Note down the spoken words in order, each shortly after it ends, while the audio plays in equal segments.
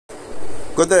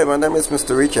Good day, my name is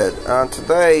Mr. Richard, and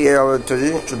today I will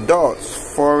introduce you to doors,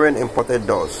 foreign imported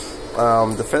doors.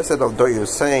 The first set of doors you're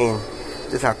saying,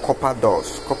 these are copper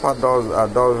doors. Copper doors are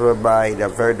doors whereby they are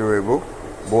very durable.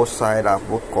 Both sides are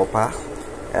both copper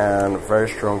and very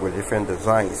strong with different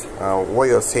designs. What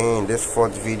you're seeing in this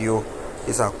fourth video,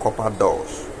 these are copper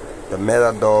doors. The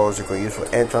metal doors you can use for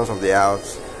entrance of the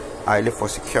house, either for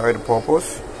security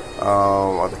purpose,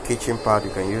 or the kitchen part,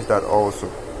 you can use that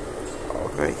also.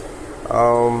 Okay.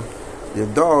 The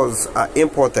doors are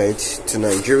imported to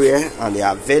Nigeria and they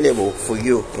are available for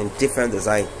you in different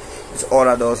designs. These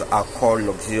other doors are called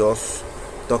luxurious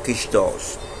Turkish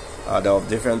doors. They're of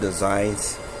different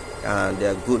designs and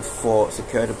they're good for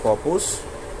security purpose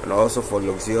and also for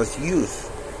luxurious use.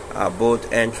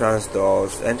 Both entrance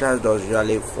doors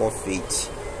usually 4 feet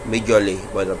majorly,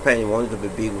 but depending, you want it to be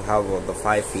big, we have the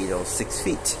 5 feet or 6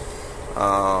 feet.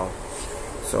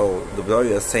 So the door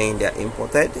you're saying they're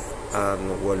imported,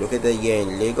 and we're located here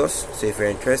in Lagos. So if you're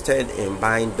interested in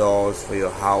buying doors for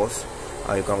your house,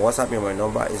 you can WhatsApp me. My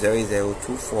number is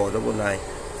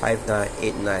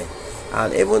 0024995989.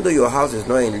 And even though your house is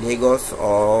not in Lagos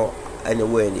or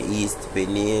anywhere in the east,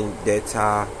 Benin,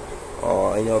 Delta,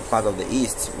 or any other part of the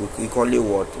east, we equally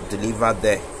would deliver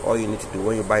there. All you need to do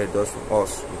when you buy the doors from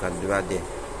us, you can deliver there.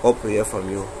 Hope to hear from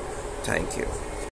you. Thank you.